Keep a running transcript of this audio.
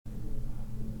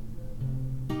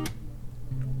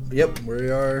Yep, we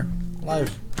are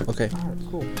live. Okay. Alright,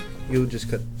 cool. You'll just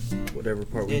cut whatever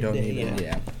part we don't need.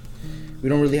 Yeah. We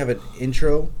don't really have an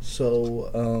intro, so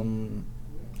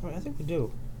I think we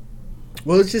do.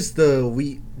 well, it's just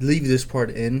we leave this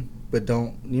part in, but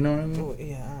don't, you know what I mean? Oh,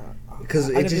 yeah. Because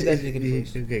I it can just do that again,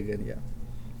 please. okay, good, yeah.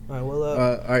 Alright, well,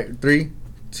 All right, 3,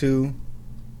 2.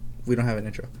 We don't have an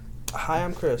intro. hi,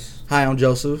 I'm Chris. Hi, I'm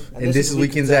Joseph, and this is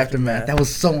Weekends Aftermath. That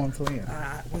was so on point.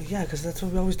 Well, yeah, because that's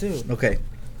what we always do. Okay.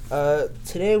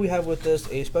 Today we have with us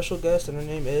a special guest, and her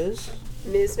name is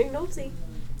Ms. McNulty.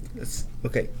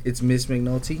 It's Miss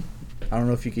McNulty. I don't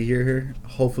know if you can hear her.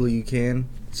 Hopefully you can.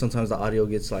 Sometimes the audio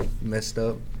gets like messed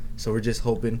up, so we're just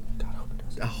hoping. God,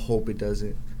 I hope it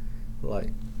doesn't. I hope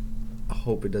it doesn't. I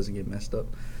hope it doesn't get messed up.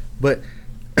 But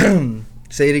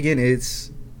say it again.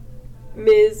 It's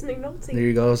Ms. McNulty. there.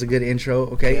 You go. It's a good intro.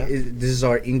 Okay, Yeah. This is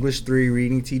our English 3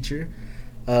 reading teacher.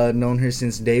 Known her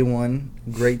since day one.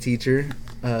 Great teacher.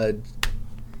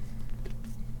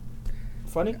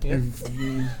 Funny? Yeah.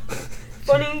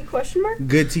 Funny question mark?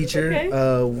 Good teacher.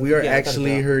 Okay. We are Yeah,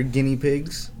 actually got it. her guinea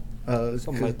pigs.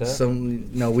 Something like that.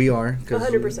 No, we are.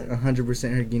 100%.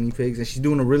 100% her guinea pigs, and she's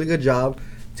doing a really good job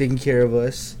taking care of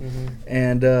us. Mm-hmm.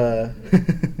 And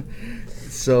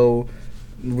so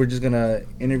we're just gonna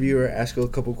interview her, ask her a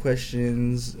couple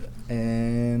questions,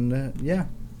 and yeah,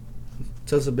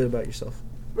 tell us a bit about yourself.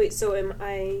 Wait, so am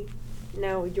I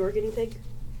now your guinea pig?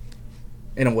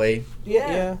 In a way,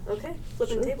 Yeah. Okay,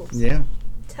 flipping Sure. tables. yeah.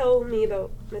 Tell me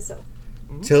about myself.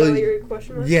 Tell Is that us. what your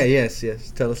question was? Yeah, yes.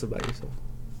 Tell us about yourself.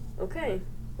 Okay,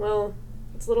 well,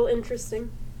 it's a little interesting.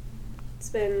 It's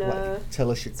been, Tell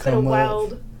us your it's been a come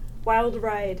up. wild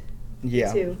ride.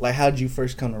 Yeah, too. like how'd you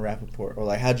first come to Rappaport, or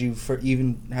like how'd you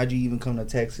even come to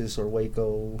Texas or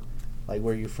Waco, like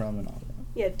where you from and all that.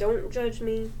 Yeah, don't judge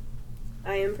me.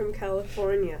 I am from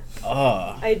California.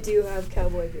 Ah, I do have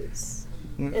cowboy boots.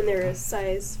 And they're a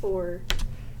size 4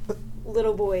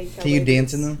 little boy cowboy can you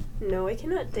dance boots. in them? No, I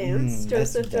cannot dance.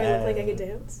 That's Joseph, do I look like I bad. could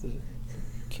dance?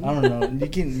 I don't know.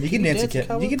 You can you dance. dance in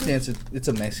cowboy You can boots? dance. It's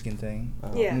a Mexican thing.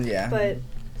 Yeah, Yeah. but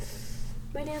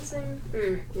my dancing,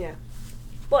 yeah.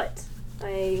 But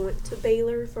I went to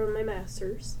Baylor for my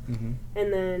master's, Mm-hmm.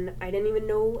 and then I didn't even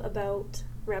know about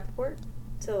Rappaport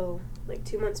till like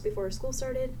 2 months before school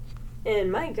started,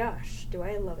 and my gosh, do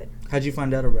I love it. How'd you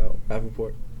find out about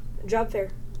Rappaport? Job fair.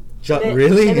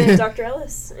 Really? I met Dr.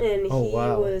 Ellis, and Oh, he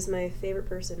wow. was my favorite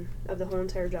person of the whole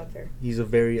entire job fair. He's a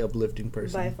very uplifting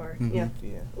person. By far, Mhm. yeah.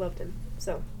 Yeah. Loved him.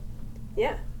 So,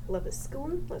 yeah. Love the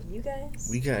school. Love you guys.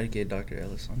 We gotta get Dr.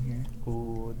 Ellis on here.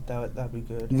 Ooh, that'd be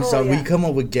good. Oh, We yeah. come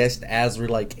up with guests as we're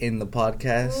like in the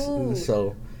podcast. Ooh.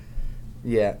 So,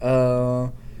 yeah.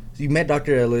 So you met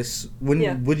Dr. Ellis.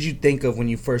 Yeah. What did you think of when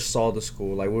you first saw the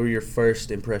school? Like, what were your first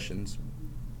impressions?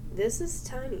 This is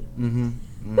tiny.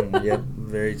 Yeah,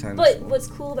 very tiny. But school. what's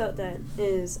cool about that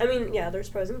is, I mean, yeah, there's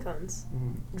pros and cons.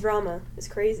 Mm-hmm. Drama is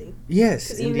crazy. Yes,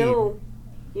 Because indeed.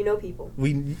 you know people.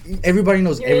 Everybody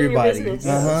knows You're in your everybody. business.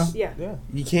 Uh-huh. Yeah. Yeah.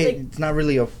 You can't. Like- it's not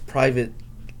really a private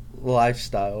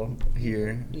lifestyle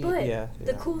here. But yeah.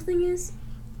 the cool thing is,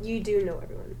 you do know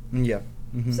everyone. Yeah.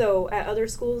 Mhm. So at other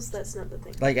schools, that's not the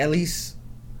thing. Like, at least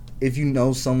if you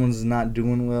know someone's not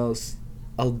doing well,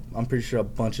 I'm pretty sure a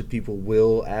bunch of people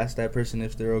will ask that person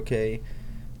if they're okay,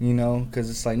 you know, because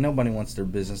it's like nobody wants their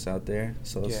business out there.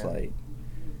 So it's Yeah. like,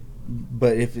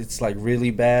 but if it's like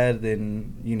really bad,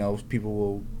 then, you know, people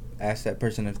will ask that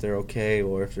person if they're okay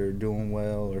or if they're doing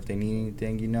well or if they need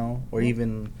anything, you know, or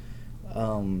even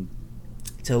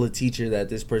tell a teacher that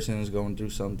this person is going through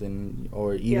something,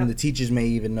 or even Yeah. the teachers may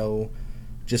even know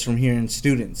just from hearing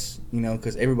students, you know,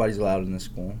 because everybody's loud in the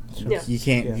school. Yeah. You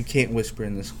can't Yeah. you can't whisper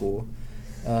in the school.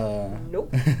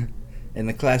 Nope. And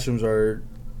the classrooms are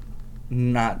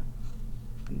not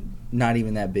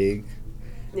even that big.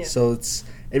 Yeah. So it's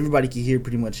everybody can hear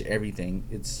pretty much everything.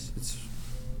 It's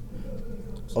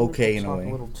Some okay people in a talk way.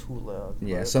 a little too loud.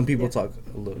 Yeah, but- some people Yeah. talk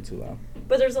a little too loud.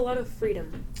 But there's a lot of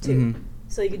freedom, too. Mhm.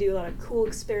 So you can do a lot of cool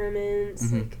experiments,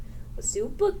 Mhm. like, let's do a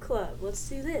book club, let's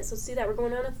do this, let's do that. We're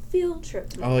going on a field trip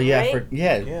tomorrow, Oh yeah, right?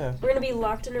 Yeah. We're going to be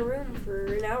locked in a room for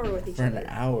an hour with each For an other.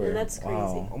 hour. And that's crazy.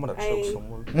 Wow. I'm gonna choke I-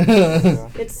 someone. Yeah. Yeah.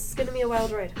 It's going to be a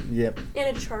wild ride. Yep.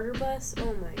 And a charter bus,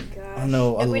 oh my gosh. I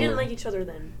know, If I we didn't love- like each other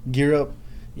then, Gear Up.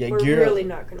 Yeah, we're Gear really Up.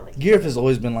 not going to like Gear Up has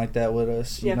always been like that with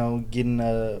us. You Yeah. know, getting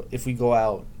if we go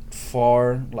out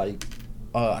far, like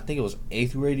I think it was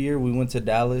 8th grade year, we went to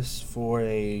Dallas for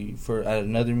at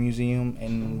another museum,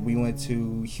 and we went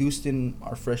to Houston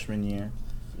our freshman year.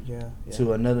 Yeah.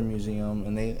 To another museum,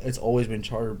 and it's always been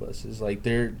charter buses. Like,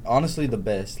 they're honestly the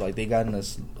best. Like, they gotten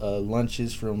us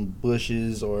lunches from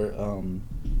Bush's or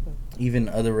even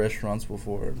other restaurants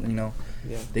before. You know,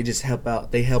 Yeah. they just help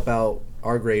out. They help out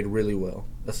our grade really well.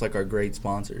 That's like our grade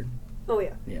sponsored. Oh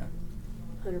yeah. Yeah.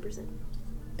 100%.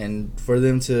 And for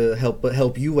them to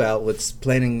help you out with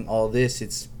planning all this,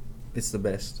 it's the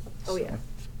best. Oh yeah.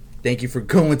 Thank you for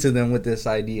going to them with this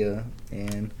idea.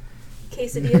 And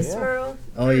Quesadillas Yeah. tomorrow.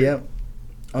 oh yeah,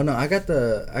 oh no, I got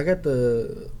the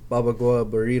babagoa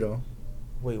burrito.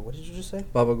 Wait, what did you just say?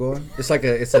 Babagoa,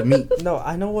 it's a meat. No,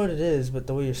 I know what it is, but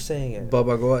the way you're saying it.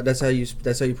 Babagoa, that's how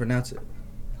you pronounce it.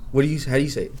 How do you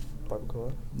say it?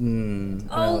 Barbacoa.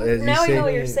 Oh, as you now I say- know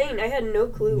what you're saying. I had no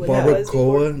clue what that was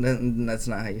before. Babagoa, that's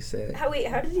not how you say it. How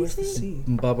did you Where's the say it? C?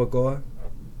 Babagoa,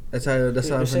 that's how I You're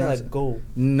pronounce saying it. like go.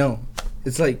 No,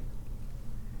 it's like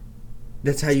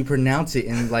that's how you pronounce it,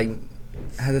 and like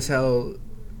that's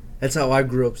how I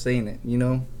grew up saying it. You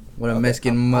know, with a Okay,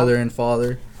 Mexican mother and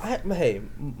father.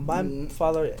 My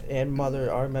father and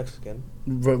mother are Mexican.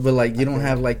 But like you don't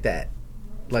have like that.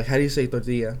 Like how do you say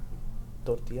tortilla?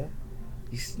 Tortilla.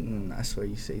 I swear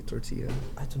you say tortilla.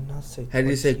 I do not say. How do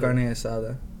you say tortilla. carne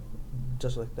asada?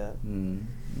 Just like that.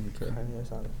 Okay. Carne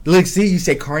asada. Look, see, you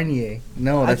say carne.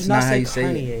 No, I that's do not not how say you say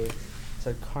carne. it. It's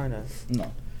like carne.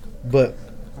 No, but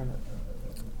Carne.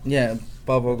 yeah,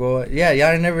 babagoa. Yeah,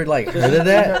 y'all never like heard of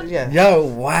that? Yeah. Yo,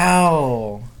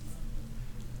 wow.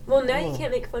 Well, now you Oh.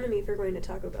 can't make fun of me for going to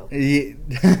Taco Bell. Yeah.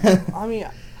 I mean,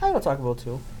 I don't talk about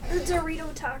too. The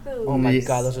Dorito tacos. Oh my Yes.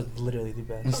 god, those are literally the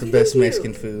best. It's the Okay, best thank you.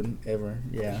 Mexican food ever.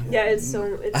 Yeah. Yeah, it's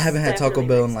I haven't had Taco definitely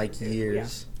Bell in Mexican like food,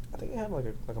 years. I think I had like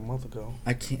a month ago.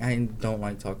 I don't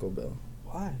like Taco Bell.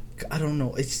 Why? I don't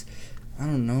know. I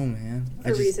don't know, man.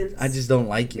 For reasons. I just don't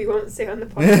like We it. won't say on the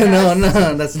podcast.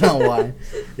 no, that's not why.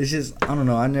 It's just I don't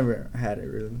know. I never had it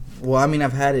really. Well, I mean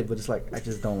I've had it, but it's like I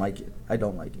just don't like it. I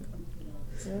don't like it.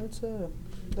 Yeah,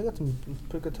 they got some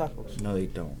pretty good tacos. No, they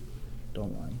don't.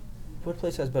 Don't lie. What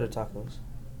place has better tacos?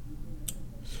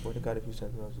 Swear to God, if you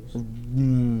said Roses.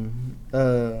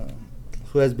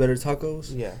 Who has better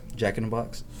tacos? Yeah. Jack in the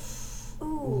Box.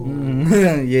 Ooh.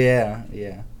 Yeah.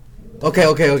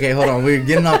 Okay. Hold on. We're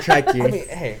getting off track here. I mean,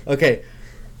 hey. Okay,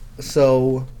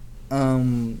 so,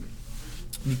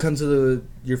 you come to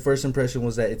your first impression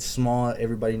was that it's small,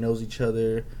 everybody knows each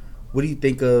other. What do you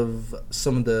think of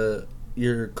some of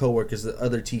your coworkers, the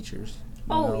other teachers? You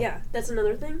Oh know? yeah, that's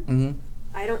another thing. Mm-hmm.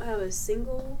 I don't have a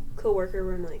single coworker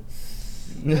where I'm like,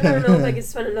 I don't know if I could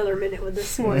spend another minute with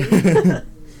this one.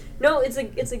 No, it's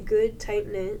a good tight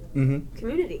knit Mm-hmm.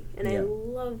 community, and I Yeah.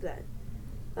 love that.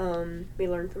 We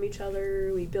learn from each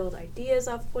other. We build ideas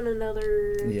off one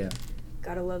another. Yeah.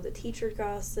 Gotta love the teacher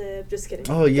gossip. Just kidding.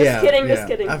 Oh yeah. Just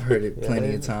kidding. I've heard it Yeah, plenty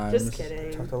they- of times. Just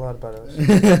kidding. Talked a lot about us.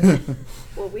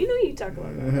 Well, we know you talk a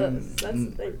lot about us. That's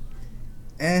the thing.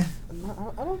 Eh.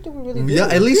 I don't think we really do. Yeah,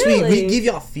 at least we Really? give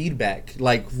y'all feedback.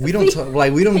 Like we don't talk,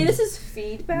 like we don't. Hey, this is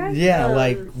feedback. Yeah,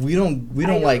 like we don't I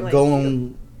don't like like go you.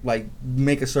 and like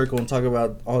make a circle and talk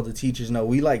about all the teachers. No,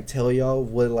 we like tell y'all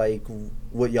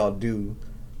what y'all do.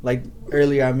 Like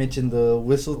earlier, I mentioned the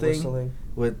whistle thing Whistling.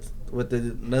 with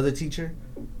another teacher.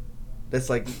 That's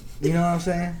like, you know what I'm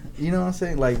saying? You know what I'm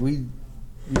saying? Like we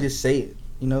just say it,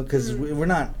 you know, because we're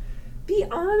not. Be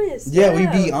honest. Yeah, we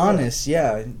be honest.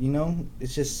 Yeah, you know,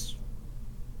 it's just.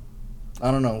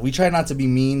 I don't know. We try not to be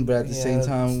mean, but at the same I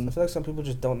time, feel like some people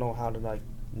just don't know how to like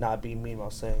not be mean while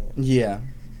saying it. yeah.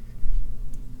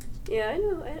 Yeah, I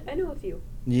know. I know a few.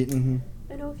 Yeah. Mm-hmm.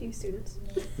 I know a few students.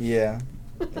 Yeah.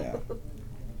 Yeah.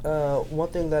 One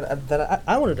thing that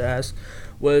I wanted to ask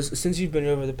was, since you've been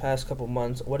here over the past couple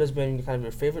months, what has been kind of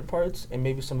your favorite parts and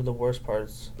maybe some of the worst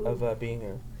parts of being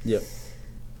here? Yep.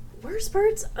 Worst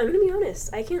parts? I'm gonna be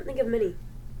honest. I can't think of many.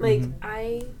 Like, Mhm.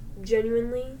 I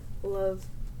genuinely love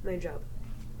my job.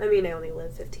 I mean, I only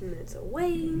live 15 minutes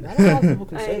away. Not a lot of people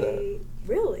can say that.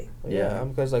 Really? Yeah.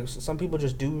 Because like some people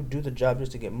just do the job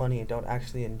just to get money and don't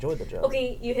actually enjoy the job.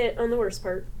 Okay, you hit on the worst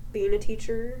part. Being a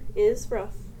teacher is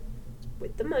rough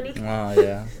with the money. Oh,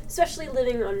 yeah. Especially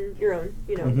living on your own,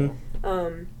 you know.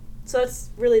 Mhm. So that's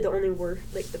really the only worst,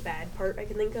 like the bad part I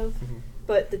can think of. Mhm.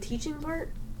 But the teaching part,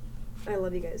 I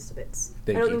love you guys to bits.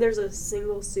 Thank I don't you. think there's a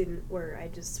single student where I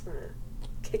just want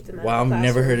to kick them out Wow, of the I've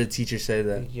never classroom. heard a teacher say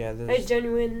that. Yeah, I there's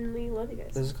genuinely love you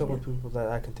guys. a couple of Yeah. people that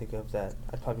I can think of that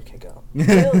I'd probably kick out.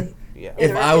 Really? Yeah.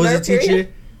 If In I our was a period? teacher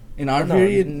in our No,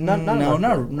 period, not in no, our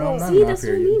not period. no, not See, in our that's what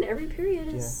I period. mean. Every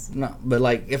period is. No, but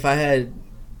like if I had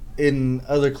in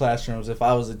other classrooms, if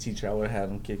I was a teacher, I would have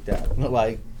them kicked out.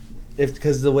 Like,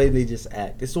 because the way they just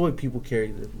act, it's the way people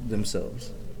carry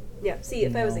themselves. Yeah. See,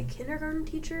 if I was a No. kindergarten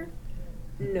teacher,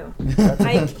 no, That's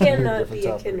I a cannot different be a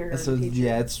topic. kindergarten So teacher.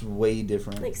 yeah, it's way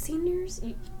different. Like seniors,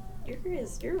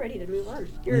 you're ready to move on.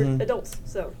 You're Mhm. adults,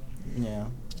 so Yeah,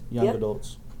 young Yep.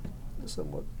 adults.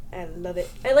 Somewhat. I love it.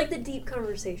 I like the deep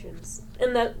conversations,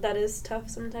 and that is tough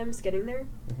sometimes getting there,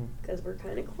 because we're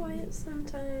kind of quiet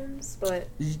sometimes. But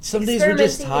some days we're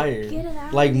just experimenting to tired. get it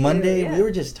out Like there, Monday, yeah. we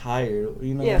were just tired.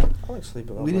 You know. Yeah. I like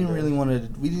sleeping on We didn't Monday. really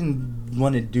want to. We didn't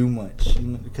want to do much,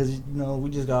 because we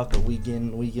just got off the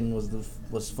weekend. Weekend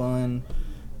was fun,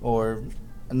 or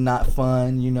not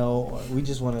fun. We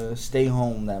just want to stay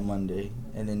home that Monday,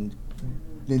 and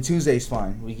then Tuesday's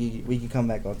fine. We can come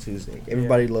back on Tuesday.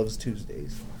 Everybody loves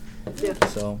Tuesdays. Yeah.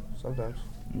 So Sometimes.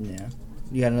 yeah,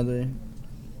 you got another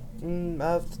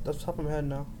Off the top of my head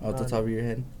now. off the top of your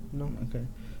head? No. Okay.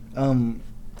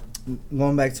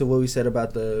 Going back to what we said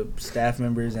about the staff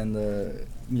members and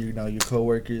your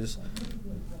coworkers,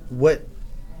 what,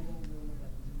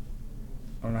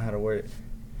 I don't know how to word it.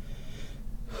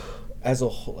 As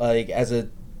a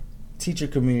teacher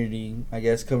community, I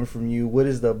guess, coming from you, what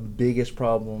is the biggest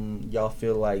problem y'all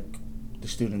feel like the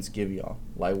students give y'all?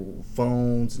 Like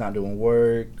phones, not doing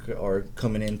work, or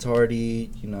coming in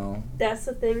tardy, That's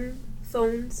the thing.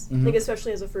 Phones, Mhm. like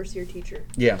especially as a first year teacher.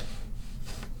 Yeah.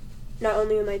 Not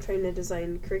only am I trying to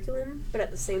design curriculum, but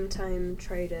at the same time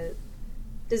try to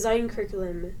design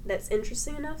curriculum that's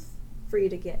interesting enough for you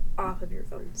to get off of your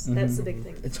phones. That's the big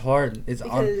thing. It's hard. It's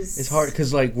hard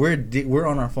because like we're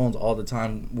on our phones all the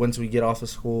time. Once we get off of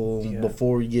school,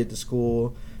 before we get to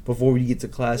school, before we get to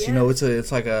class, Yeah.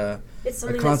 it's like It's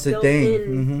something constant that's built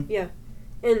thing. in. Yeah.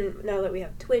 And now that we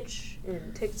have Twitch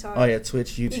and TikTok. Oh yeah,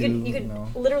 Twitch, YouTube. You could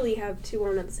literally have 2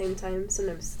 on at the same time,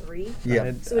 sometimes 3.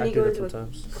 Yeah. So when I you do go that into a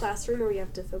sometimes. classroom where you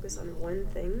have to focus on one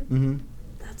thing, Mhm.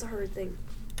 that's a hard thing.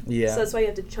 Yeah. So that's why you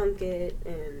have to chunk it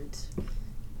and,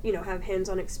 have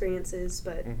hands-on experiences.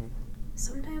 But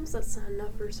sometimes that's not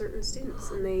enough for certain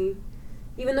students. And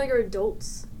even though you're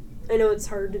adults, I know it's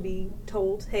hard to be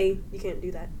told, hey, you can't do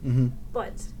that. Mhm.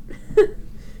 But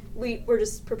we're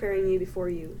just preparing you before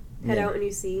you head out and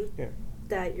you see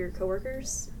that your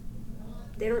coworkers,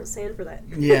 they don't stand for that.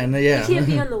 Yeah. No. Yeah. You can't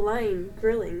be on the line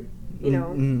grilling,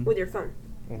 Mhm. with your phone.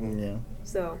 Yeah.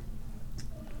 So,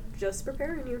 just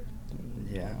preparing you.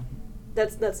 Yeah.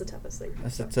 That's the toughest thing.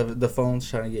 That's the phone's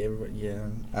trying to get everybody. Yeah.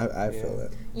 I feel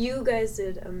that. You guys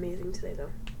did amazing today, though.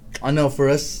 I know for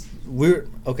us, I'm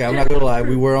not gonna lie,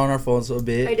 we were on our phones a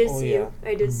bit. I did Oh, see yeah. you.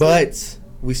 I did see you. But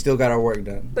we still got our work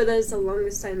done. But that is the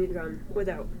longest time you've gone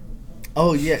without.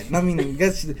 Oh yeah, I mean, I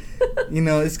guess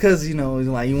it's because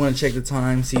like you want to check the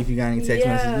time, see if you got any text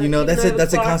Yeah, messages. even That's though I have a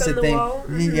that's a clock on constant the thing. wall.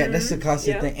 Yeah, that's a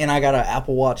constant Yeah. thing. And I got an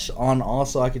Apple Watch on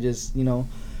also. I could just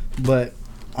but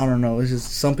I don't know. It's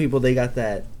just some people, they got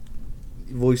that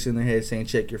voice in their head saying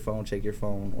check your phone,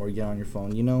 or get on your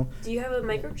phone. Do you have a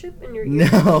microchip in your ear?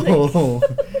 No,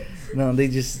 no. They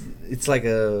just, it's like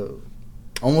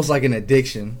almost like an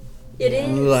addiction. It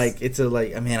is. Like it's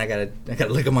man, I gotta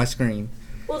look at my screen.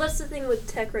 Well, that's the thing with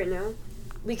tech right now.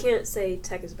 We can't say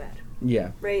tech is bad,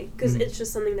 Yeah. right? Because Mhm. it's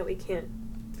just something that we can't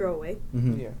throw away.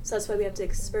 Mm-hmm. Yeah. So that's why we have to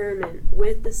experiment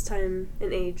with this time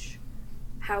and age.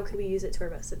 How can we use it to our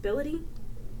best ability?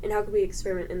 And how can we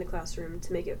experiment in the classroom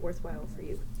to make it worthwhile for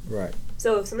you? Right.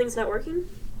 So if something's not working,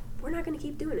 we're not going to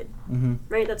keep doing it, Mm-hmm.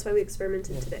 right? That's why we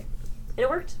experimented today. And it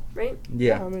worked, right?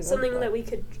 Yeah. I mean, Something that we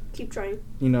could keep trying.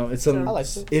 It's something. I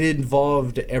liked it. It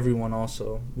involved everyone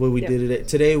also. What we Yeah. did it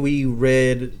today. We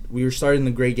were starting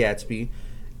the Great Gatsby,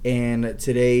 and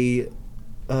today,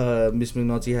 Miss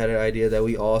McNulty had an idea that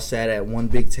we all sat at one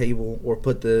big table, or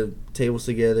put the tables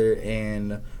together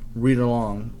and read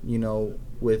along.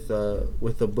 With a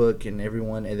book and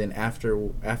everyone, and then after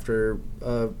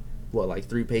like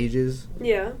 3 pages.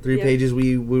 Yeah. 3 yeah. pages.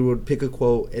 We would pick a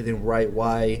quote and then write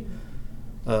why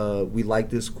we like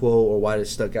this quote or why it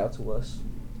stuck out to us.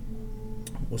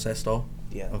 What's that, Stall?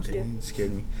 Yeah. Okay, Yeah. it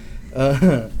scared me.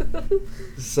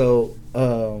 So,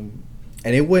 and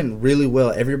it went really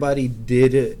well. Everybody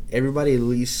did it. Everybody at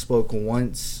least spoke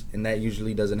once, and that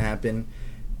usually doesn't happen.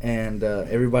 And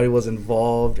everybody was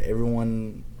involved.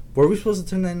 Everyone. Were we supposed to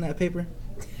turn that in that paper?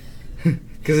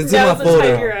 Because it's That in was my the folder.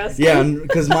 time you're asking. Yeah,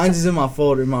 because mine's is in my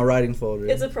folder, in my writing folder.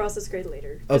 It's a process grade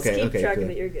later. Just Okay, keep okay, track good. of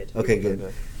it. You're good. Okay, You're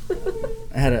good.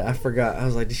 I forgot. I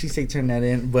was like, did she say turn that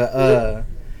in? But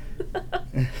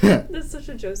That's such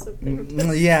a Joseph thing.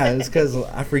 yeah, it's because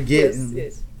I forget.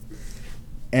 Yes.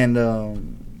 And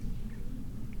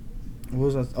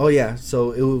what was I? Oh yeah,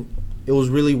 so it was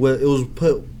really well. It was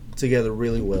put together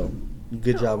really well.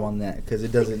 Good job on that, because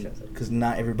it doesn't, because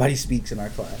not everybody speaks in our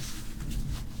class.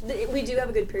 We do have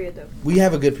a good period, though. We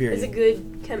have a good period. It's a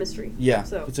good chemistry. Yeah,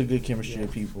 So it's a good chemistry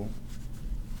of people.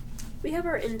 we have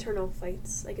our internal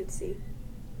fights, I could see.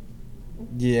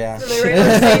 Yeah. Am I right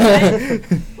on saying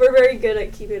that? We're very good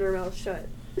at keeping our mouths shut.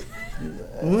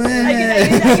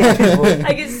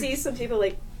 I can see some people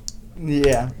like,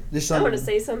 Yeah, just I something. want to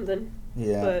say something.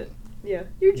 Yeah. But yeah,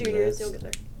 you're juniors. Yes. You'll get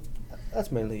there.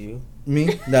 That's mainly you. Me?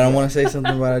 That I want to say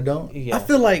something, but I don't? Yeah. I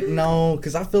feel like, no,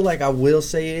 because I feel like I will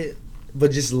say it,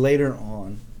 but just later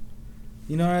on.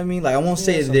 You know what I mean? Like, I won't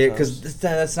say it there because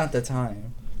that's not the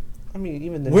time. I mean,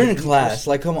 even then. We're in class.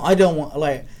 Like, come on. I don't want,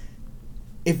 like,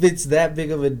 if it's that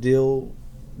big of a deal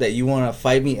that you want to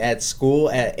fight me at school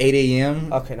at 8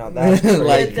 a.m. Okay, now that's crazy.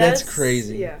 like, Yeah, that's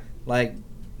crazy. Yeah. Like,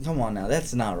 come on now.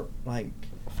 That's not, like...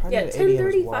 Friday Yeah, at 8 a.m.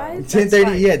 is 10:35. wild.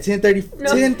 10:30, yeah, 10:30,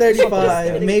 No.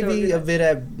 10:35, maybe No. a bit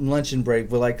at lunch and break,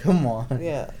 but like, come on.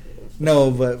 Yeah. No,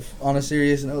 but on a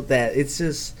serious note, that it's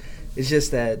just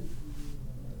that,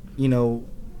 you know,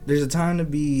 there's a time to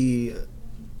be,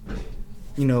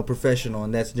 you know, professional,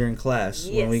 and that's during class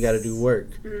when we got to do work,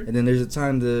 and then there's a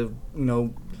time to, you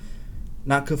know,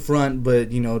 not confront,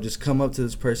 but, you know, just come up to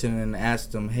this person and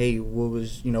ask them, hey, what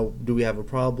was, you know, do we have a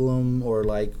problem, or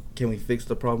like, can we fix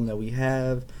the problem that we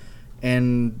have?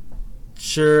 And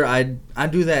sure, I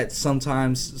do that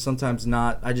sometimes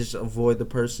not. I just avoid the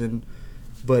person.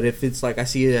 But if it's like I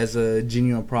see it as a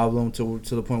genuine problem to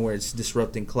the point where it's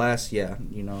disrupting class, yeah,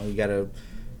 you know, you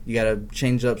gotta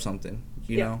change up something,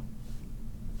 you know.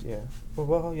 Yeah.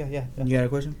 Well, yeah. You got a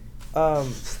question?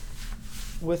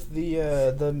 With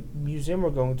the museum we're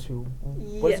going to,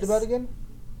 what's it about again?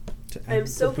 I'm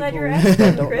so glad you're people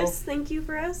asking, don't Chris. know. Thank you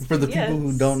for asking. For the people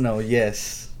who don't know,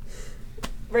 yes.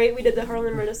 Right, we did the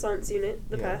Harlem Renaissance unit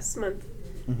the Yeah. past month.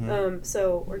 Mm-hmm.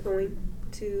 So we're going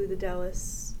to the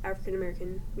Dallas African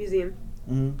American Museum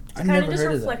Mm-hmm. to I kind never of just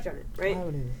heard reflect of on it, I right?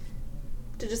 haven't either.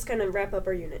 To just kind of wrap up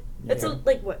our unit. It's Yeah.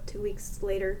 like what, 2 weeks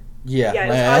later? that. Yeah. Yeah, it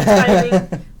was odd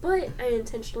timing, but I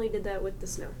intentionally did that with the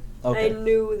snow. Okay. I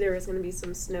knew there was going to be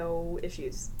some snow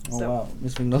issues. Oh So wow,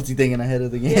 Miss McNulty thinking ahead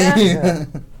of the game. Yeah.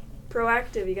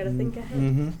 proactive, you got to think ahead.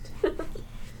 Mm-hmm.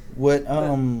 What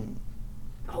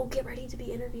Oh, get ready to be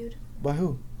interviewed. by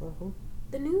who? Who?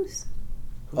 The news.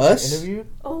 Us? Interviewed?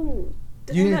 Oh,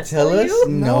 did You I didn't not tell us? you?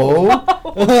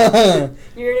 No.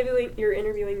 You're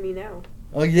interviewing me now.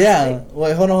 Oh yeah.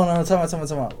 Wait, hold on.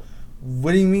 Time out.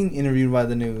 What do you mean interviewed by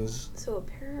the news? So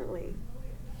apparently,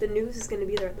 the news is going to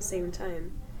be there at the same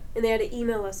time, and they had to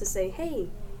email us to say, "Hey,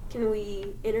 can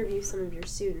we interview some of your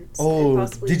students?" and Oh,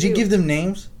 possibly did you give them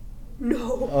names?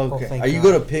 No. Okay. thank Are you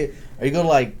God. gonna pick? Are you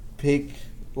gonna pick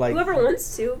like? Whoever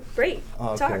wants to, great.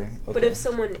 Oh, Talk. okay, But okay. if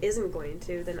someone isn't going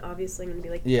to, then obviously I'm going to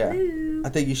be like, Yeah. "Hello." I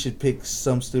think you should pick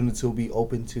some students who'll be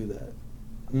open to that.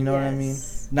 You know what I mean?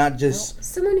 Yes. Not just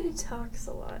Someone who talks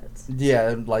a lot.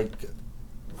 like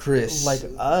Chris, Like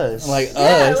us. like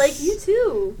Yeah, us. like you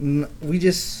too. We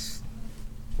just.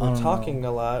 I We're don't talking know.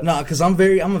 a lot. No, because I'm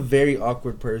a very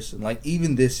awkward person. Like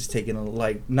even this is taking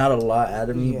not a lot out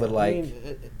of me, Yeah, but like I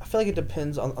mean, I feel like it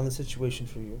depends on the situation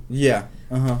for you. yeah,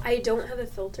 I don't have a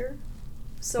filter,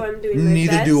 so I'm doing my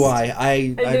Neither best. do I.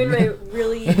 I'm doing my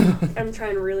really. I'm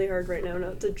trying really hard right now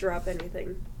not to drop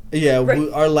anything. Yeah, Right.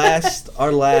 our last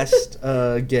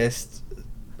guest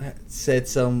said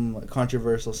some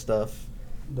controversial stuff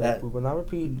That we will not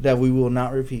repeat. that we will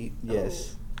not repeat.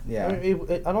 Yes, yeah, I mean,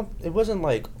 it wasn't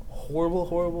like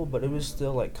horrible, but it was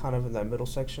still like kind of in that middle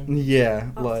section. yeah.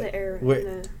 Off like the air.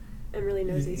 wait- I'm really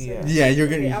nosy. So. Yeah. yeah, you're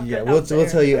gonna. Okay, off the- yeah, off we'll the we'll air.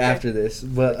 tell you Okay. after this,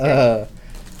 but Okay.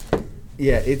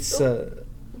 yeah, it's well,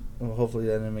 hopefully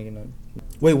that didn't make a note.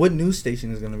 Wait, what news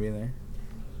station is gonna be in there?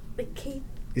 Like Kate.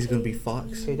 Is it gonna be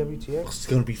Fox? KWTX? It's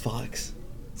gonna be Fox.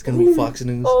 It's gonna be Fox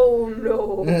News. Oh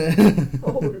no.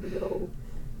 Oh no.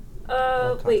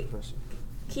 All Wait. controversy.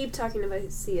 Keep talking if I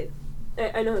see it.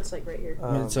 I know it's like right here.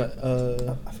 It's,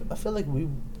 I feel like we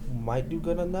might do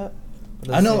good on that. but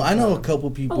at I the know same a time-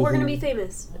 couple people. Oh, we're gonna who- be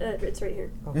famous. It's right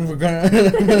here. Okay. We're gonna.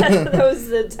 That was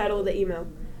the title of the email.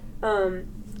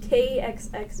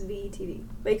 KXXV TV,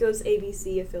 Waco's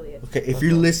ABC affiliate. Okay, if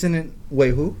you're listening,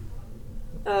 wait, who?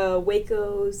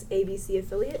 Waco's ABC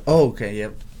affiliate. Oh, okay,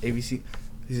 yep. ABC.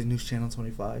 Is it News Channel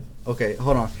 25? Okay,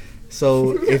 hold on.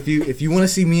 So if you want to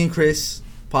see me and Chris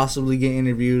possibly get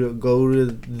interviewed, go to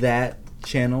that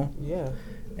channel. Yeah.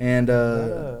 And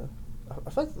I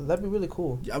feel like that'd be really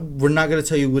cool. we're not gonna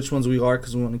tell you which ones we are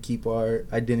because we want to keep our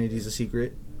identities a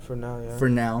secret For now, yeah. for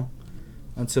now,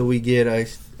 until we get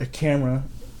a camera.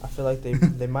 I feel like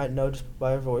they might know just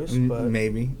by our voice, but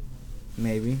Maybe.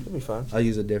 it'll be fun. I'll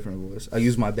use a different voice. I'll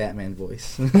use my Batman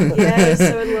voice. Yes,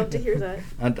 I would love to hear that.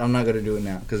 I'm not gonna do it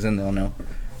now because then they'll know.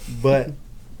 But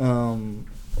I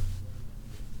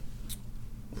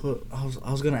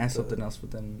was gonna ask something else,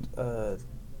 but then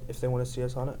If they want to see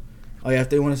us on it. oh yeah, if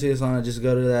they want to see us on it, just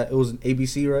go to that. It was an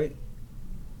ABC, right?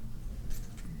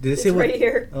 Did they It's say what? right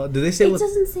here. Did they say It what?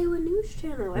 doesn't say what news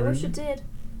channel. I wish it did.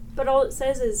 But all it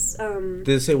says is Did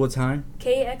it say what time?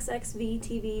 KXXV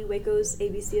TV, Waco's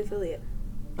ABC affiliate.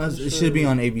 It should be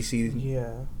on ABC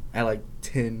Yeah. at like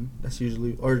 10. That's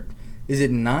usually, or is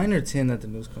it 9 or 10 that the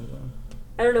news comes on?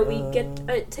 I don't know. We get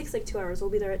it takes like 2 hours. We'll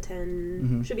be there at 10.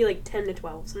 Mm-hmm. Should be like 10 to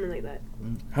 12, something like that.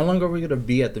 How long are we gonna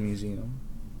be at the museum?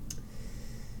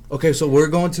 Okay, so we're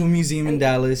going to a museum in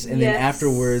Dallas, and then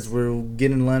afterwards we're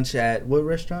getting lunch at what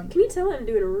restaurant? Can you tell I'm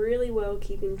doing really well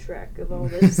keeping track of all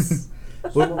this?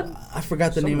 Well, I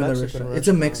forgot the name of the restaurant. It's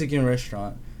a Mexican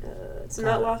restaurant. It's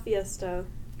not La Fiesta.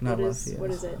 Not La Fiesta.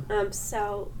 What is it?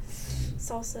 Salsa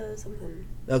something.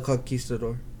 El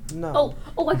Conquistador. No.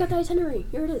 Oh! I got the itinerary.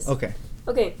 Here it is. Okay.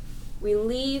 We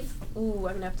leave. Ooh,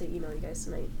 I'm gonna have to email you guys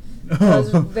tonight. I was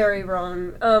very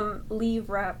wrong. Leave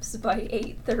wraps by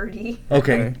 8:30.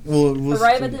 Okay. We'll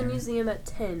arrive at the museum at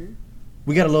 10.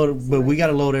 We gotta load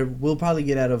it. We'll probably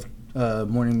get out of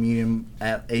morning meeting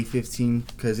at 8:15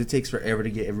 because it takes forever to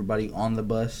get everybody on the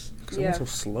bus. It's so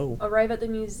slow. Arrive at the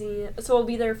museum. So we'll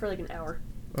be there for like an hour.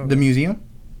 Okay. The museum?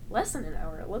 Less than an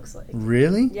hour, it looks like.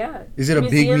 Really? Yeah. Is it a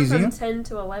big museum? From 10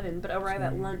 to 11, but arrive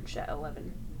at lunch at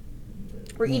 11.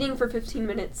 We're eating for 15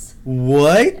 minutes.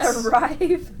 What?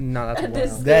 Arrive. No,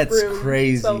 that's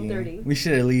crazy. 12:30. We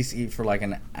should at least eat for like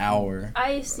an hour.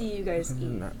 I see you guys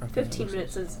eat. 15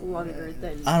 minutes is longer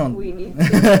than we need to.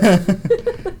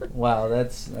 to. Wow,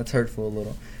 that's hurtful a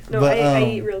little. No, but, I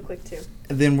eat real quick too.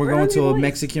 Then we're going to a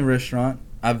Mexican restaurant.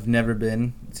 I've never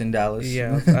been. It's in Dallas.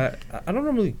 Yeah, I don't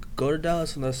normally go to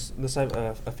Dallas unless I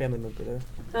have a family member there.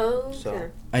 Oh, okay.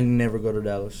 So. I never go to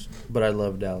Dallas, but I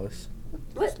love Dallas.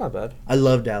 What? It's not bad. I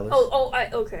love Dallas.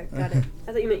 Okay, got it.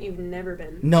 I thought you meant you've never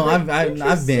been. No, I've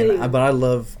been, but I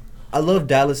love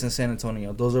Dallas and San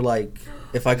Antonio. Those are like,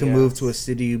 if I can move to a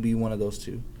city, it'd be one of those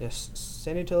two. Yes,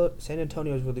 San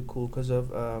Antonio is really cool because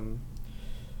of I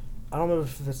don't remember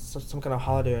if it's some kind of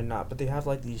holiday or not, but they have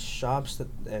like these shops that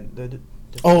I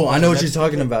know what you're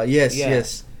talking about.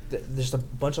 Yes. There's a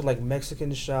bunch of like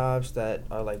Mexican shops that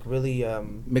are like really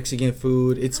Mexican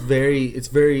food. It's very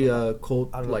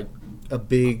like a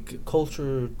big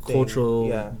cultural.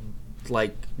 Yeah.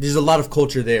 Like there's a lot of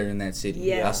culture there in that city.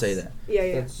 Yes. I'll say that. Yeah.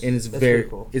 And it's very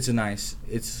cool. It's nice.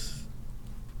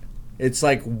 It's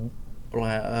like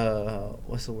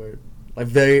what's the word? Like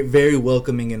very, very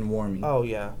welcoming and warming. Oh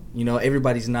yeah. You know,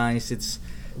 everybody's nice.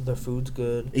 The food's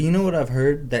good. You know what I've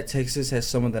heard? That Texas has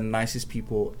some of the nicest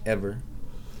people ever.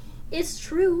 It's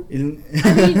true. I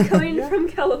mean, coming from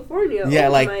California. Yeah,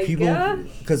 oh like my people.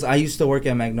 Because I used to work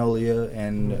at Magnolia,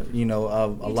 and you know,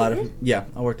 a lot of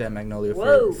I worked at Magnolia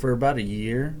for about a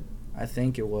year, I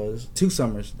think it was 2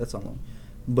 summers. That's all long.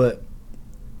 But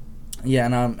yeah,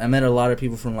 and I met a lot of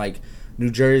people from like New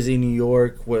Jersey, New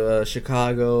York,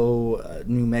 Chicago,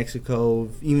 New Mexico,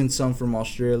 even some from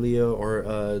Australia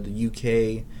or the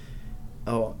UK.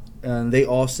 Oh, and they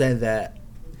all said that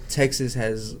Texas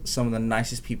has some of the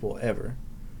nicest people ever.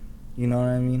 You know what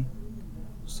I mean?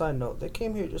 Side note, they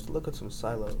came here just to look at some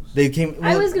silos. They came.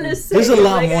 I was gonna say. There's a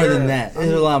lot more than that.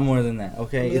 There's a lot more than that.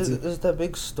 Okay, there's that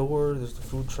big store. There's the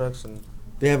food trucks and.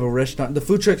 They have a restaurant. The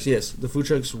food trucks, yes. The food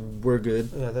trucks were good.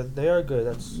 Yeah, they are good.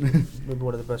 That's maybe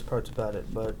one of the best parts about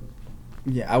it. But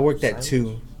yeah, I worked at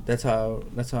 2. That's how.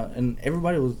 And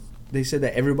everybody was. They said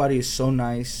that everybody is so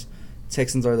nice.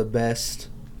 Texans are the best,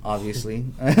 obviously.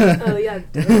 Oh yeah,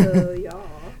 y'all.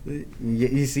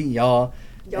 You see, y'all.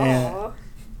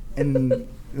 And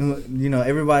you know,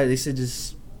 everybody. They said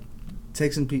just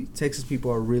Texas people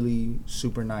are really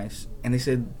super nice, and they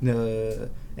said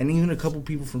and even a couple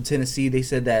people from Tennessee, they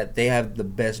said that they have the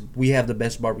best. We have the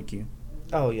best barbecue.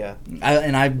 Oh yeah,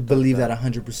 I believe that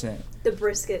 100%. The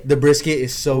brisket. The brisket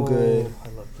is so good. I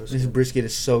love brisket. This brisket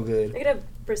is so good. I could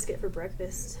have brisket for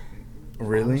breakfast.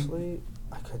 Really? Honestly,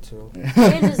 I could too.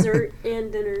 And dessert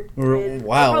and dinner.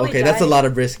 Wow. Okay, that's a lot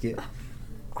of brisket.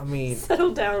 I mean,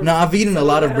 settle down. No, I've eaten a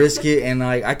lot of brisket, and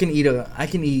like I can eat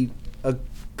a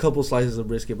couple slices of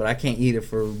brisket, but I can't eat it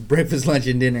for breakfast, lunch,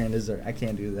 and dinner and dessert. I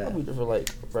can't do that. I'll eat it for like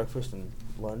breakfast and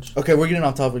lunch. Okay, we're getting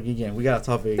off topic again. We got off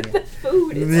topic again.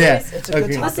 Food. It's a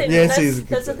good topic. Listen,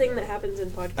 that's the thing that happens in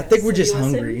podcasts. I think we're just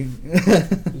hungry.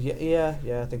 yeah,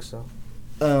 I think so.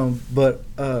 But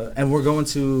and we're going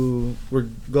to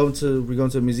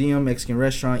a museum, Mexican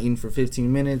restaurant, eating for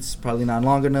 15 minutes, probably not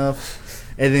long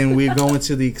enough, and then we're going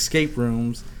to the escape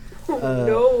rooms.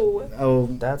 No. Oh,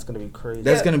 that's gonna be crazy.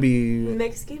 That's gonna be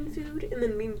Mexican food and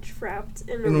then being trapped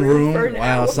in a room for an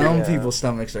wow, hour. some people's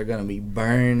stomachs are gonna be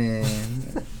burning.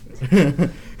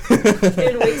 And wait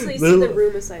till you see the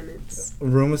room assignments.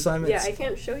 Room assignments? Yeah, I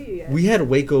can't show you yet. We had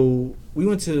Waco. We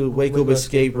went to Waco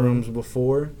escape rooms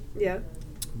before. Yeah.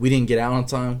 we didn't get out on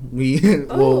time.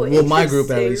 Oh, well, my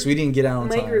group at interesting. least, we didn't get out on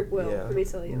My time. group will. Yeah. Let me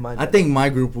tell you. Mine I think my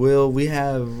group will. We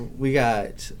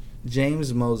got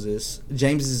James Moses.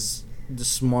 James is the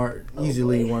smart,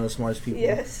 easily boy. one of the smartest people.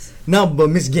 Yes. No, but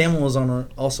Miss Gamble was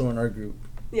also in our group.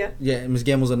 Yeah. Yeah, Miss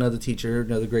Gamble's another teacher,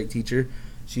 another great teacher.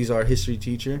 She's our history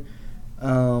teacher.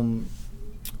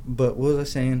 But what was I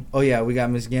saying? Oh yeah, we got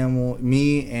Miss Gamble,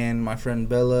 me and my friend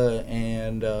Bella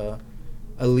and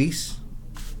Elise.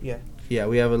 Yeah. Yeah,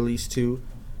 we have Elise too.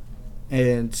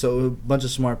 And so a bunch of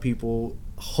smart people.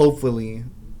 Hopefully,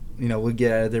 we'll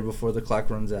get out of there before the clock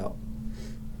runs out.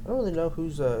 I don't really know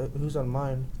who's on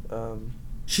mine.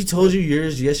 She told you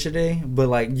yours yesterday, but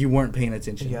like you weren't paying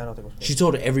attention. Yeah, I don't think I was. She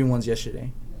told everyone's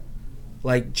yesterday.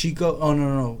 Like Chico. Oh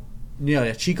no.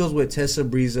 Yeah, Chico's with Tessa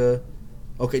Breeza.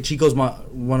 Okay, Chico's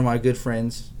one of my good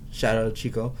friends. Shout out to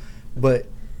Chico. But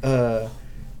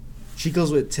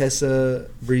Chico's with Tessa,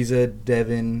 Breeza,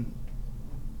 Devin.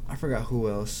 I forgot who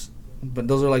else. But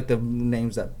those are like the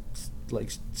names that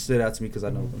like stood out to me because I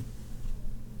know them.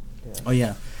 Yeah. Oh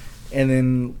yeah, and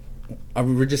then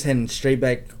we're just heading straight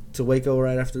back to Waco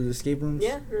right after the escape rooms.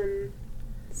 Yeah, and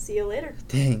see you later.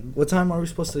 Dang, what time are we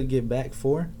supposed to get back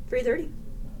for? 3:30.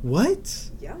 What?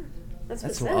 Yeah, that's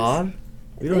That's what it says. odd.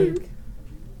 I We don't. think.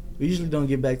 We usually don't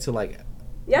get back to like.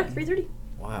 Yeah, 3:30.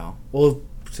 Wow. Well,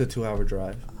 it's a 2-hour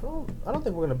drive. I don't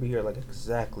think we're gonna be here like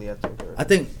exactly at 3:30. I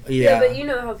think. Yeah, Yeah. but you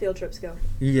know how field trips go.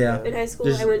 Yeah. In high school,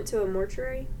 There's- I went to a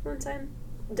mortuary one time.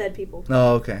 Dead people.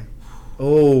 Oh, okay.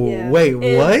 Oh, Yeah. wait,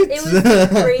 And what? It was the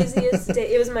craziest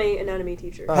day. It was my anatomy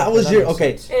teacher. Oh. How was that your? makes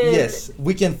Okay, sense. And- yes,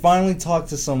 we can finally talk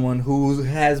to someone who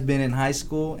has been in high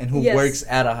school and who Yes. works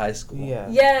at a high school. Yeah.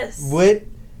 Yes. What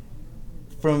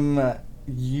from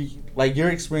like your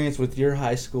experience with your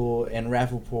high school and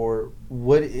Rappaport?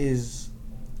 What is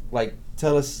like?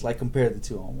 Tell us like compare the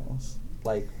two almost.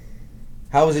 Like,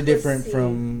 how is it different see.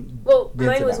 from? Well, then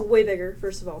mine to was now? way bigger.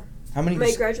 First of all, How many?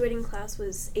 my graduating class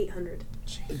was 800.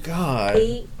 God,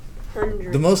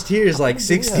 800. the most here is like Oh,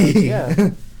 60.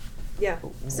 yeah. Yeah.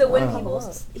 So when Wow.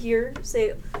 people here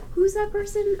say, "Who's that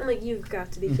person?" I'm like, "You've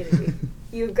got to be kidding me!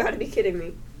 You've got to be kidding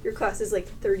me! Your class is like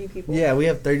 30 people." Yeah, we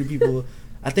have 30 people.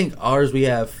 I think ours we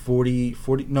have 48.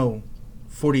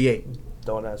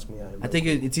 Don't ask me. I think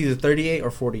it's either 38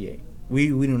 or 48. We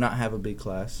do not have a big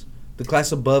class. The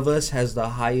class above us has the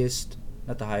highest,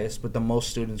 not the highest, but the most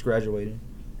students graduating.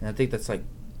 And I think that's like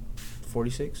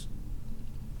 46.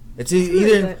 It's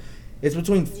either, it's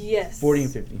between Yes. 40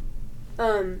 and 50.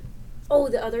 Oh,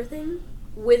 the other thing,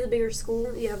 with a bigger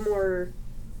school, you have more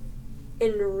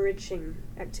enriching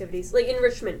activities, like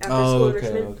enrichment after school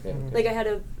enrichment. okay.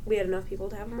 Like we had enough people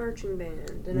to have a marching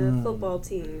band and a football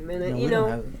team, and No, you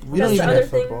know, we that's don't the even other have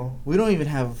thing. football. We don't even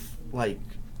have like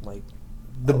Like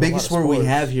the a lot biggest of sport we sports.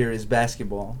 have here is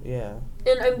basketball. Yeah.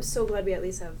 And I'm so glad we at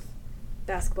least have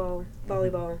basketball,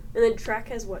 volleyball, and then track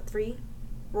has what 3?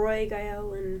 Roy,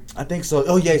 Gael, and I think so.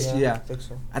 Oh yes, I yeah. think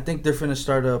so. I think they're finna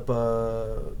start up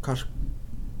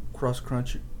cross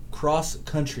country.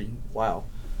 Wow.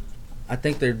 I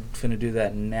think they're finna do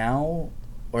that now,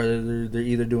 or they're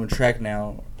either doing track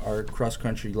now or cross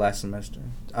country last semester.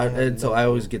 I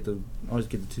always get the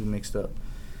two mixed up.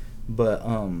 But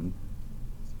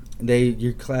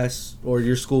your class or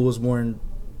your school was more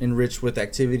enriched with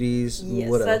activities. yes,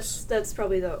 What else? that's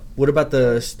probably What about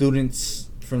the students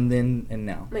from then and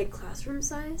now? my classroom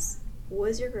size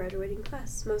was your graduating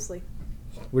class mostly.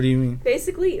 What do you mean?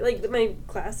 Basically, like my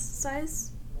class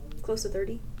size, close to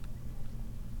 30.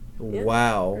 Yeah.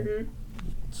 Wow.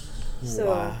 So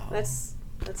Wow. that's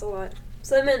a lot.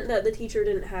 So that meant that the teacher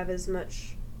didn't have as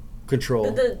much.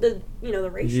 Control. The the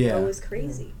ratio Yeah. was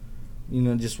crazy.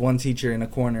 Just one teacher in a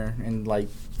corner and like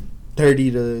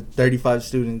 30 to 35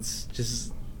 students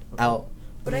just out.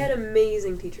 But I had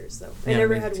amazing teachers though. I Yeah,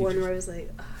 never amazing had one teachers. where I was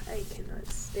like, "Ugh, I cannot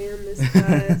stand this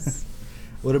class."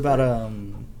 What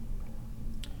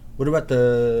about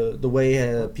the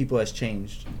way people has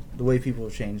changed? The way people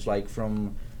have changed, like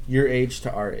from your age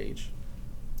to our age.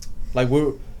 Like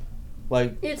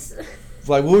It's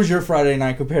what was your Friday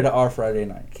night compared to our Friday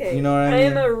night? okay. You know what I I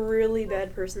mean? am a really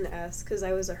bad person to ask because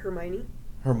I was a Hermione,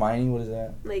 Hermione, what is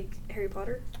that? like Harry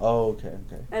Potter. Oh, okay.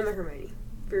 I'm a Hermione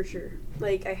for sure.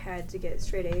 Like I had to get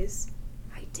straight A's.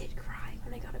 I did cry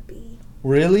when I got a B.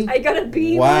 Really? I got a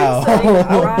B. Wow. Once, and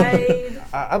I cried.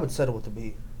 I would settle with the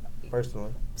B,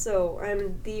 personally. So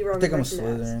I'm the wrong I think I'm a person to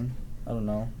ask. Slytherin. I don't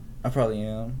know. I probably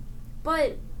am.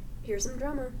 But here's some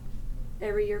drama.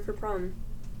 Every year for prom,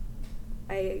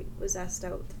 I was asked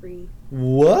out 3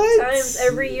 What? times.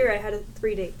 Every year I had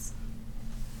 3 dates.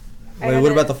 Wait,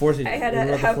 what about the fourth year? I had What to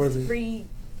about the have fourth year? 3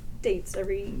 dates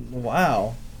every.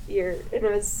 Wow. year, and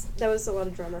that was a lot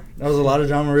of drama. That was a lot of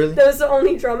drama, really? That was the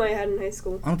only drama I had in high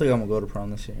school. I don't think I'm going to go to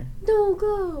prom this year. No,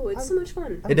 go. It's so much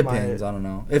fun. It depends. I don't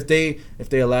know. If they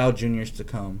allow juniors to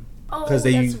come. Oh, Because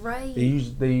that's right.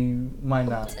 They might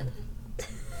not.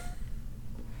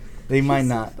 They might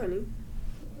not. So funny.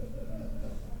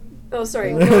 Oh,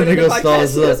 sorry. No one in the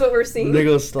podcast knows what we're seeing.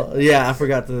 Yeah, I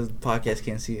forgot the podcast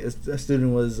can't see it. A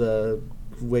student was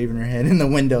waving her head in the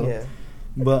window. Yeah.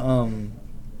 But,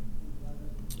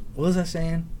 what was I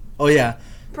saying? Oh, yeah.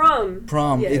 Prom.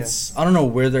 Yeah. It's, I don't know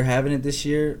where they're having it this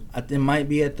year. It might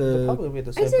be at It'll probably be at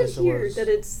the same I said place here it was. that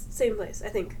it's same place, I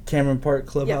think. Cameron Park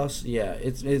Clubhouse. Yeah,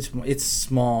 it's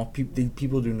small.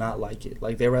 People do not like it.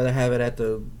 Like, they rather have it at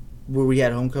where we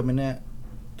had homecoming at.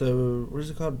 What is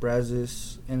it called?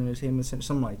 Brazos Entertainment Center,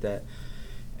 something like that.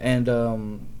 And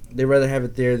they rather have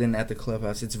it there than at the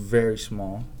clubhouse. It's very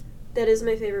small. That is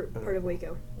my favorite part of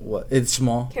Waco. What? It's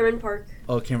small? Cameron Park.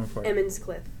 Oh, Cameron Park. Emmons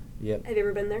Cliff. Yep. Have you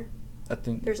ever been there? I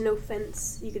think. There's no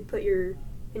fence. You could put and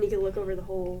you could look over the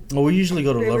whole. Well, we usually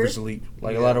go to river. Lover's Leap.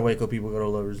 Like, a lot of Waco people go to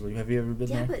Lover's Leap. Have you ever been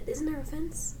there? Yeah, but isn't there a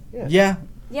fence? Yeah.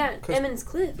 Yeah, Emmons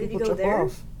Cliff. If you go jump there.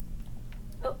 off.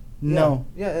 No.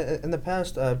 Yeah, in the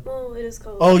past. Well, it is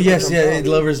called. Oh, yes, jump yeah. off.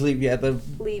 Lover's Leap, yeah.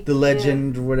 Leap, The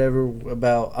legend or whatever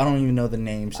about, I don't even know the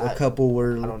names. A couple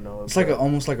were. I don't know. It's like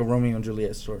almost like a Romeo and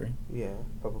Juliet story. Yeah,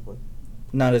 probably.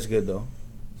 Not as good, though.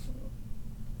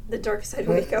 The Dark Side of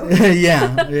Waco.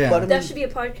 yeah. But, That should be a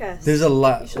podcast. There's a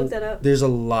lot. You should look that up. There's a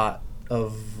lot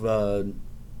of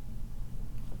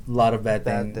bad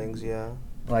things, yeah.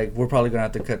 Like, we're probably gonna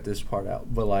have to cut this part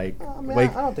out, but like, I mean, I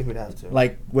don't think we'd have to.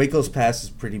 Like, Waco's past is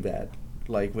pretty bad.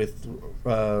 Like with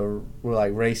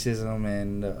like racism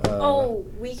and.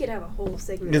 We could have a whole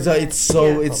segment. It's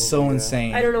so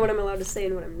insane. I don't know what I'm allowed to say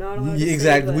and what I'm not allowed to say.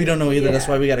 Exactly, we don't know either. That's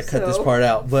why we got to cut this part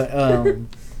out. But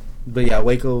but yeah,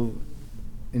 Waco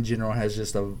in general has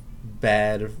just a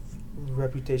bad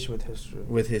reputation with history.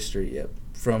 With history, yep.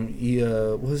 From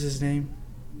what was his name?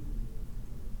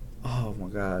 Oh my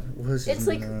God, what was his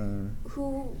name? It's like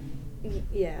who?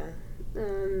 Yeah.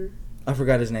 I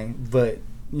forgot his name, but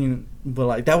but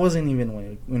like that wasn't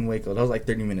even in Waco. That was like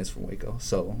 30 minutes from Waco.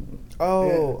 So.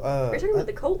 We're talking about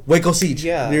the cult. Waco Siege.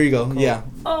 Yeah. There you go. Cult. Yeah.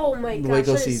 Oh my gosh,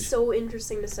 Waco that Siege. is so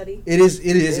interesting to study. It is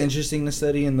interesting to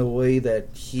study in the way that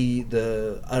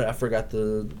I forgot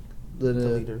the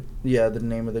leader. Yeah, the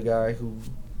name of the guy who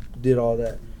did all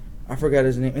that. I forgot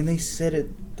his name, and they said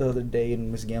it the other day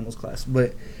in Miss Gamble's class.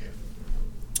 But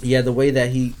yeah, the way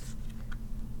that he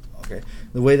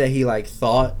like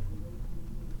thought,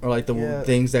 or like the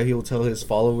things that he will tell his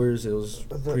followers, it was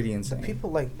pretty insane. The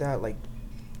people like that, like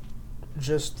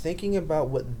just thinking about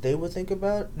what they would think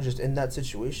about just in that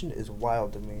situation is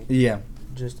wild to me. Yeah.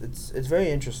 Just it's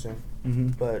very interesting,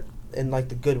 but in like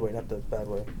the good way, not the bad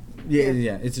way.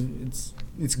 Yeah.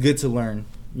 It's good to learn,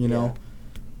 you know.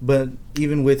 But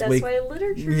even with that's why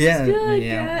literature is good,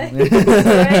 guys.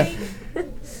 Right?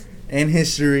 and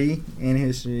history,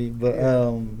 but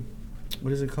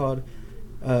what is it called?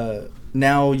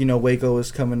 Now Waco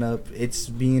is coming up. It's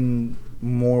being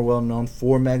more well known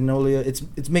for Magnolia.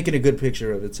 It's making a good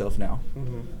picture of itself now.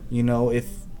 If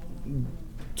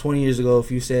 20 years ago,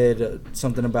 if you said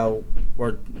something about,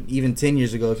 or even 10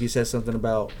 years ago, if you said something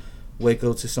about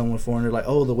Waco to someone foreign, they're like,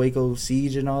 "Oh, the Waco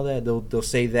siege and all that." They'll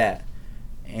say that.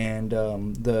 And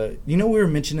we were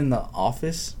mentioning The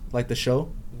Office, like the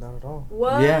show. Not at all.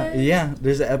 What? Yeah.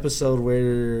 There's an episode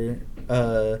where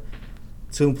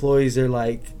two employees are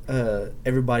like,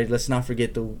 everybody, let's not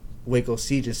forget the Waco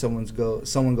siege, and someone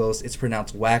goes, it's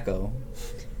pronounced wacko.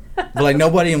 But like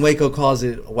nobody in Waco calls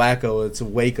it wacko, it's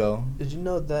Waco. Did you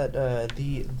know that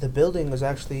the building was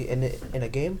actually in a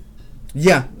game?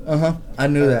 Yeah, I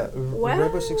knew that. Wow.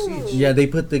 Rainbow Six Siege. Yeah, they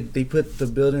put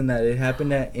the building that it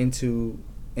happened at into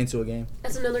a game.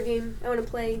 That's another game I want to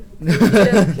play.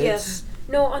 Yes.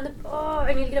 No,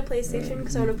 I need to get a PlayStation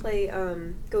because I want to play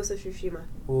Ghost of Tsushima.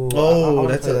 Ooh,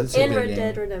 that's and a Red game.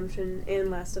 Dead Redemption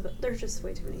and Last of Us. There's just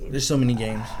way too many games. There's so many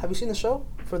games. Have you seen the show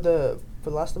for The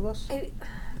Last of Us? I'm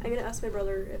gonna ask my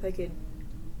brother if I could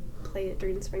play it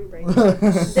during spring break.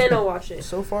 Then I'll watch it.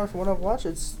 So far, from what I've watched,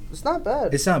 it's not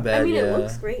bad. It's not bad. I mean, yeah. it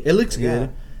looks great. It looks good.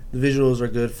 Yeah. The visuals are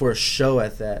good for a show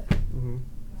at that.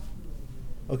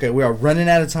 Okay, we are running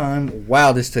out of time.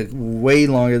 Wow, this took way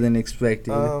longer than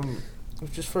expected.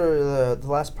 Just for the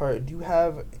last part, do you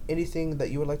have anything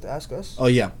that you would like to ask us? Oh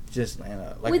yeah, just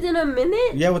like within a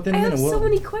minute. Yeah, within a minute. I have so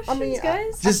many questions,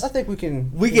 guys. I think we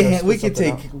can. We can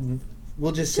take.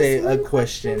 We'll just say a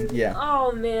question. Yeah.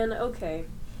 Oh man. Okay.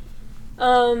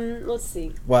 Let's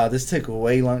see. Wow, this took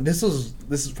way long. This is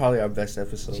probably our best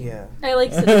episode. Yeah. I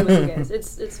like sitting with you guys.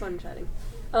 It's fun chatting.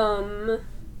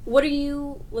 What are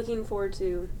you looking forward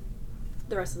to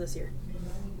the rest of this year?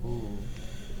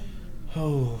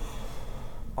 Oh.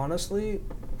 Honestly,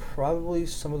 probably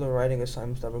some of the writing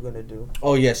assignments that we're gonna do.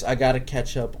 Oh yes, I gotta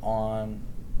catch up on.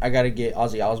 I gotta get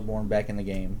Ozzy Osbourne back in the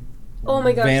game. Oh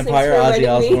my gosh! Vampire thanks for Ozzy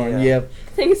Osbourne. Me. Yep.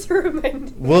 Thanks for reminding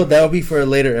me. Well, that'll be for a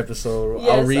later episode.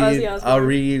 Yes, Ozzy Osbourne. I'll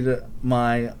read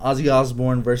my Ozzy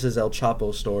Osbourne versus El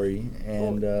Chapo story,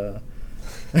 and did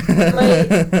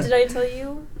I tell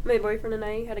you my boyfriend and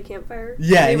I had a campfire?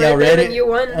 Yeah, we and y'all read it. And you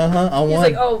won. I won. He's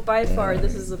like, oh, by far,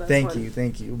 this is the best Thank one.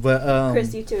 you. But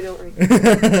Chris, you too. Don't worry.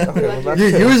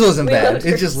 Yours wasn't We bad. loved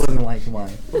It just wasn't like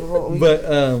mine. But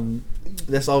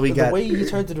that's all we got. The way you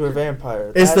turned into a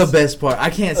vampire. It's the best part. I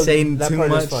can't say that too part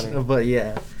much, is funny. but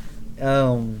yeah.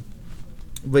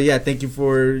 But yeah, thank you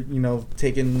for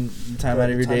taking time out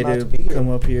of your day to come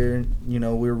up here.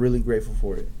 We're really grateful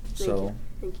for it.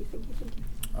 Thank you.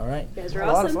 All right. You guys are a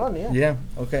lot awesome. of fun. Yeah.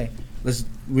 Okay.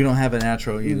 We don't have an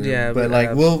outro either. Yeah, but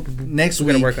next we're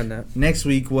week. gonna work on that. Next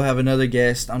week we'll have another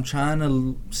guest. I'm trying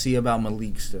to see about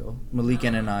Malik still. Malik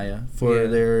and Anaya for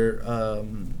their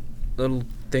little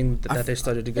thing that they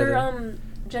started together. They're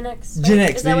Gen X. Gen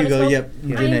X. Is that There what you it's go. called? Yep.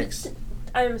 Yeah. Gen X.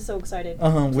 I'm so excited.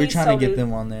 We're Please trying tell to get me.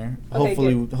 them on there. Okay,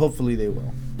 Hopefully they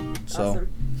will. So, Awesome.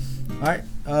 all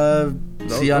right.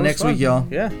 See y'all next week, y'all.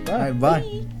 Yeah. All right.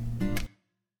 Bye.